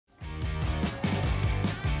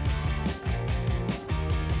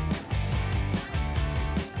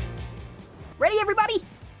Ready, everybody?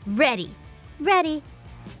 Ready. Ready.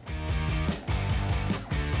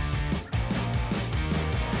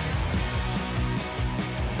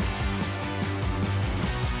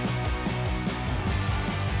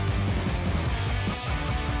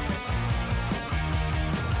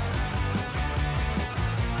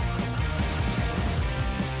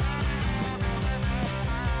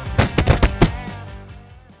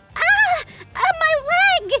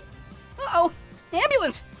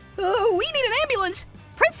 Ambulance! We need an ambulance!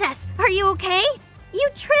 Princess, are you okay? You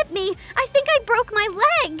tripped me. I think I broke my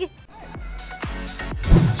leg.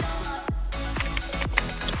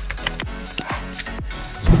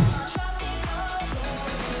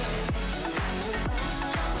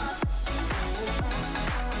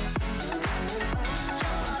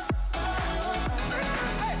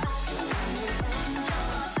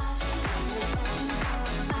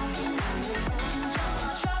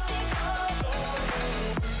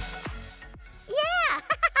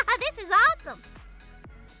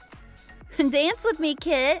 Dance with me,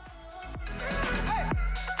 Kit.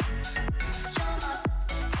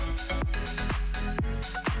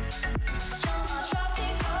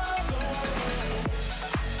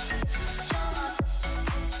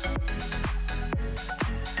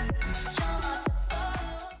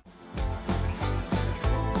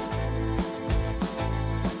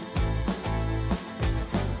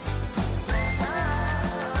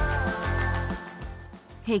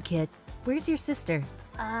 Hey, Kit. Where's your sister?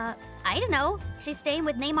 I don't know. She's staying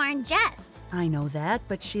with Neymar and Jess. I know that,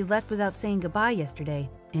 but she left without saying goodbye yesterday.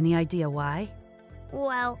 Any idea why?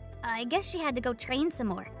 Well, I guess she had to go train some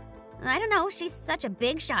more. I don't know. She's such a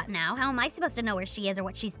big shot now. How am I supposed to know where she is or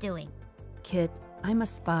what she's doing? Kit, I'm a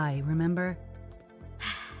spy, remember?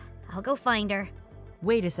 I'll go find her.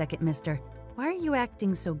 Wait a second, mister. Why are you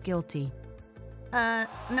acting so guilty?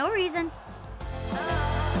 No reason.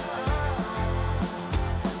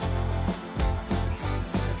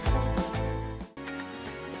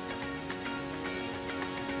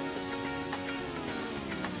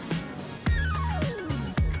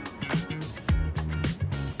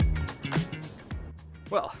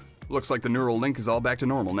 Well, looks like the neural link is all back to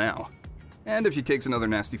normal now. And if she takes another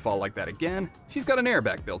nasty fall like that again, she's got an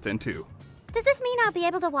airbag built in too. Does this mean I'll be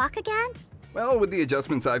able to walk again? Well, with the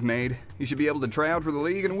adjustments I've made, you should be able to try out for the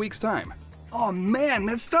league in a week's time. Oh man,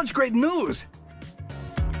 that's such great news!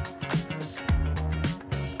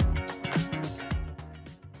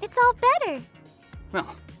 It's all better.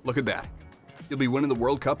 Well, look at that. You'll be winning the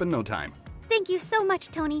World Cup in no time. Thank you so much,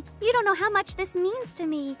 Tony. You don't know how much this means to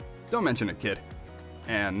me. Don't mention it, kid.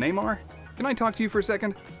 And Neymar, can I talk to you for a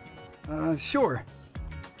second? Sure.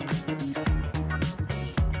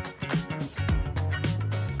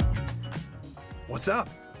 What's up?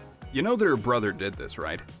 You know that her brother did this,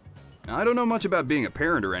 right? Now, I don't know much about being a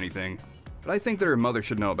parent or anything, but I think that her mother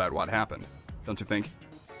should know about what happened. Don't you think?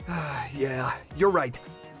 Yeah, you're right.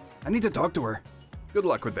 I need to talk to her. Good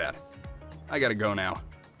luck with that. I gotta go now.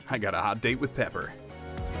 I got a hot date with Pepper.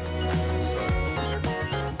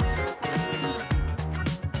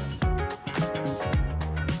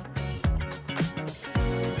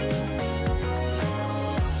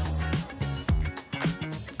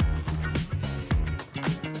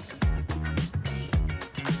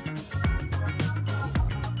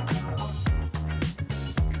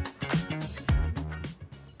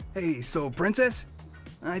 Hey, so Princess?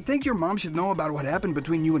 I think your mom should know about what happened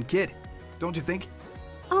between you and Kit. Don't you think?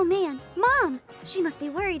 Oh man, Mom! She must be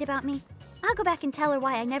worried about me. I'll go back and tell her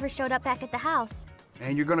why I never showed up back at the house.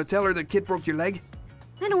 And you're gonna tell her that Kit broke your leg?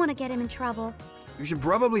 I don't want to get him in trouble. You should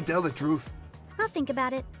probably tell the truth. I'll think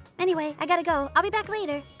about it. Anyway, I gotta go. I'll be back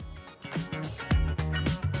later.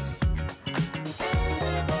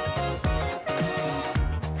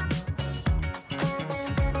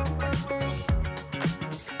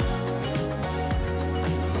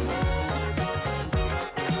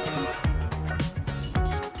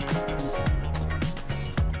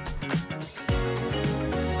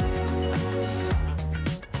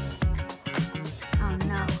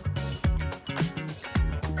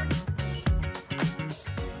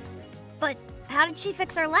 How did she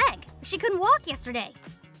fix her leg? She couldn't walk yesterday.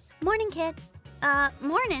 Morning, Kit.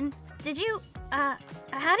 Morning. Did you,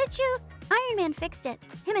 how did you? Iron Man fixed it.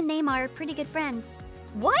 Him and Neymar are pretty good friends.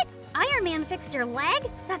 What? Iron Man fixed your leg?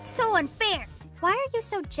 That's so unfair. Why are you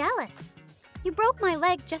so jealous? You broke my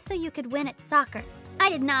leg just so you could win at soccer. I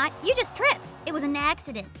did not. You just tripped. It was an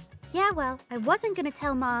accident. Yeah, well, I wasn't gonna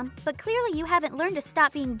tell Mom, but clearly you haven't learned to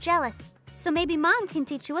stop being jealous. So maybe Mom can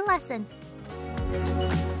teach you a lesson.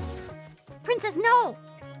 Princess, no!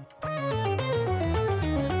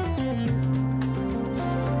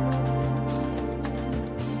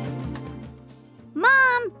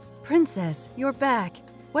 Princess, you're back.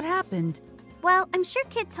 What happened? Well, I'm sure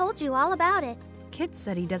Kit told you all about it. Kit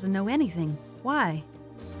said he doesn't know anything. Why?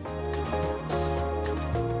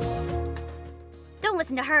 Don't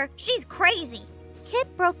listen to her. She's crazy.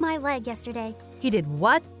 Kit broke my leg yesterday. He did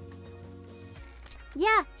what?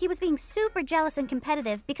 Yeah, he was being super jealous and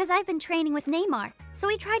competitive because I've been training with Neymar, so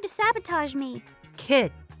he tried to sabotage me.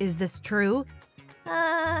 Kit, is this true?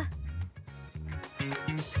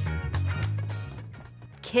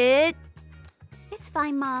 Kit? It's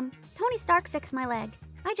fine, Mom. Tony Stark fixed my leg.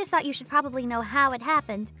 I just thought you should probably know how it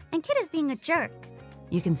happened, and Kit is being a jerk.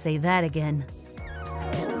 You can say that again.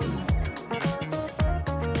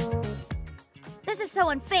 This is so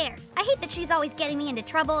unfair. I hate that she's always getting me into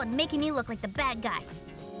trouble and making me look like the bad guy.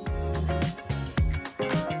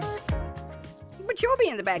 But you're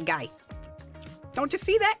being the bad guy. Don't you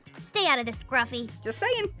see that? Stay out of this, Scruffy. Just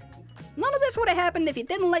saying. None of this would have happened if you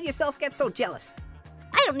didn't let yourself get so jealous.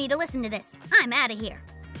 I don't need to listen to this. I'm out of here.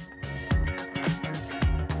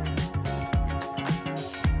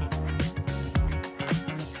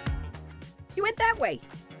 You went that way.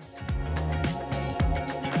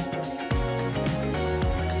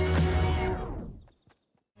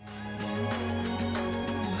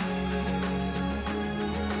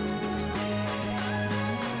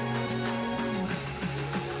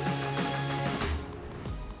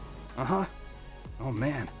 Uh-huh. Oh,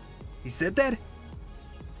 man. He said that?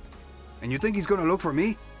 And you think he's gonna look for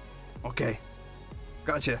me? Okay.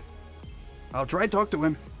 Gotcha. I'll try to talk to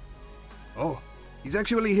him. Oh, he's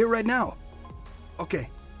actually here right now. Okay.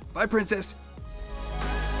 Bye, Princess.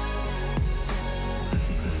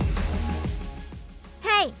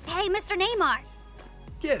 Hey, Mr. Neymar.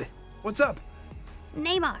 Kid, what's up?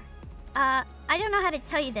 Neymar. I don't know how to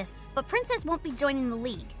tell you this, but Princess won't be joining the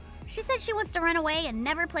league. She said she wants to run away and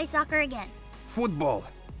never play soccer again. Football.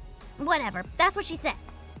 Whatever, that's what she said.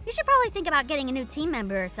 You should probably think about getting a new team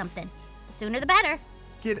member or something. The sooner the better.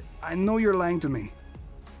 Kid, I know you're lying to me.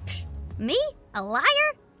 Me? A liar?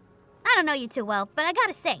 I don't know you too well, but I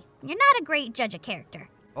gotta say, you're not a great judge of character.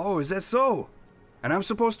 Oh, is that so? And I'm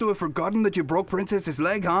supposed to have forgotten that you broke Princess's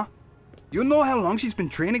leg, huh? You know how long she's been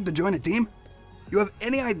training to join a team? You have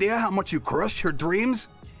any idea how much you crushed her dreams?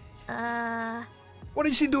 What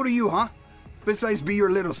did she do to you, huh? Besides be your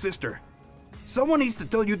little sister. Someone needs to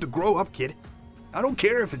tell you to grow up, kid. I don't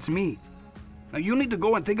care if it's me. Now you need to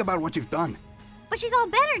go and think about what you've done. But she's all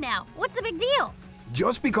better now. What's the big deal?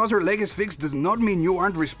 Just because her leg is fixed does not mean you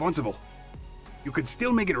aren't responsible. You could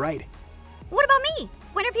still make it right. What about me?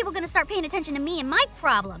 When are people gonna start paying attention to me and my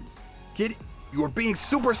problems? Kid, you are being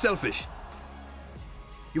super selfish.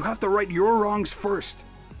 You have to right your wrongs first.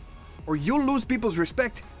 Or you'll lose people's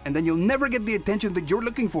respect, and then you'll never get the attention that you're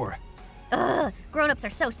looking for. Ugh, grown-ups are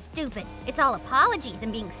so stupid. It's all apologies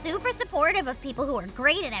and being super supportive of people who are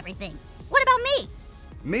great at everything. What about me?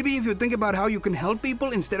 Maybe if you think about how you can help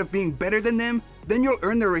people instead of being better than them, then you'll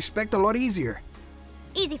earn their respect a lot easier.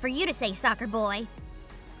 Easy for you to say, soccer boy.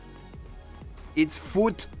 It's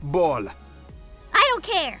football. I don't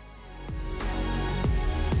care.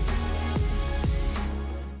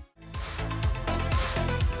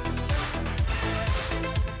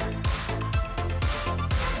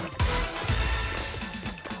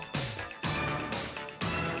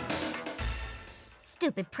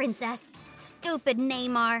 Stupid Princess. Stupid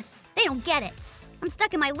Neymar. They don't get it. I'm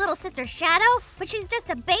stuck in my little sister's shadow, but she's just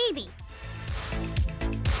a baby.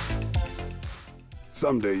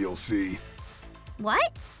 Someday you'll see.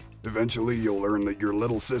 What? Eventually you'll learn that your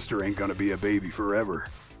little sister ain't gonna be a baby forever.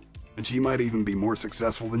 And she might even be more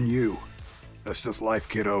successful than you. That's just life,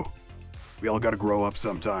 kiddo. We all gotta grow up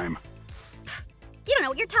sometime. You don't know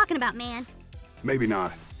what you're talking about, man. Maybe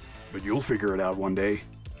not, but you'll figure it out one day.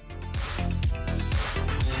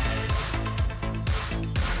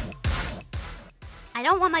 I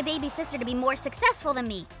don't want my baby sister to be more successful than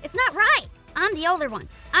me. It's not right. I'm the older one.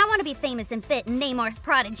 I want to be famous and fit and Neymar's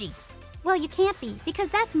prodigy. Well, you can't be, because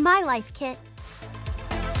that's my life, Kit.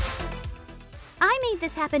 I made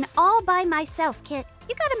this happen all by myself, Kit.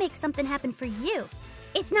 You gotta make something happen for you.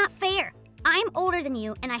 It's not fair. I'm older than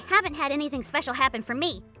you, and I haven't had anything special happen for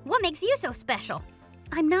me. What makes you so special?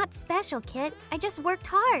 I'm not special, Kit. I just worked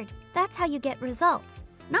hard. That's how you get results.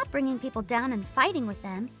 Not bringing people down and fighting with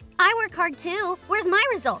them. I work hard too. Where's my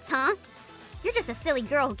results, huh? You're just a silly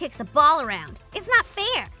girl who kicks a ball around. It's not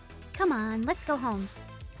fair. Come on, let's go home.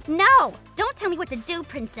 No! Don't tell me what to do,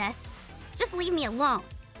 Princess. Just leave me alone.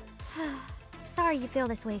 Sorry you feel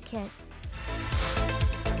this way, Kit.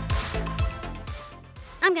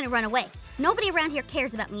 I'm gonna run away. Nobody around here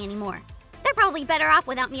cares about me anymore. They're probably better off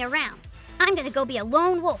without me around. I'm gonna go be a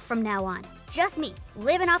lone wolf from now on. Just me,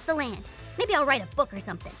 living off the land. Maybe I'll write a book or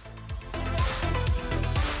something.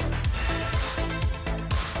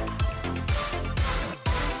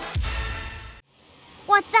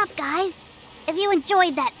 What's up, guys? If you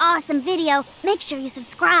enjoyed that awesome video, make sure you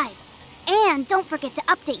subscribe. And don't forget to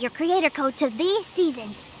update your creator code to these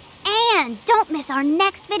seasons. And don't miss our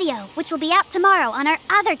next video, which will be out tomorrow on our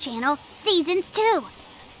other channel, Seasons 2.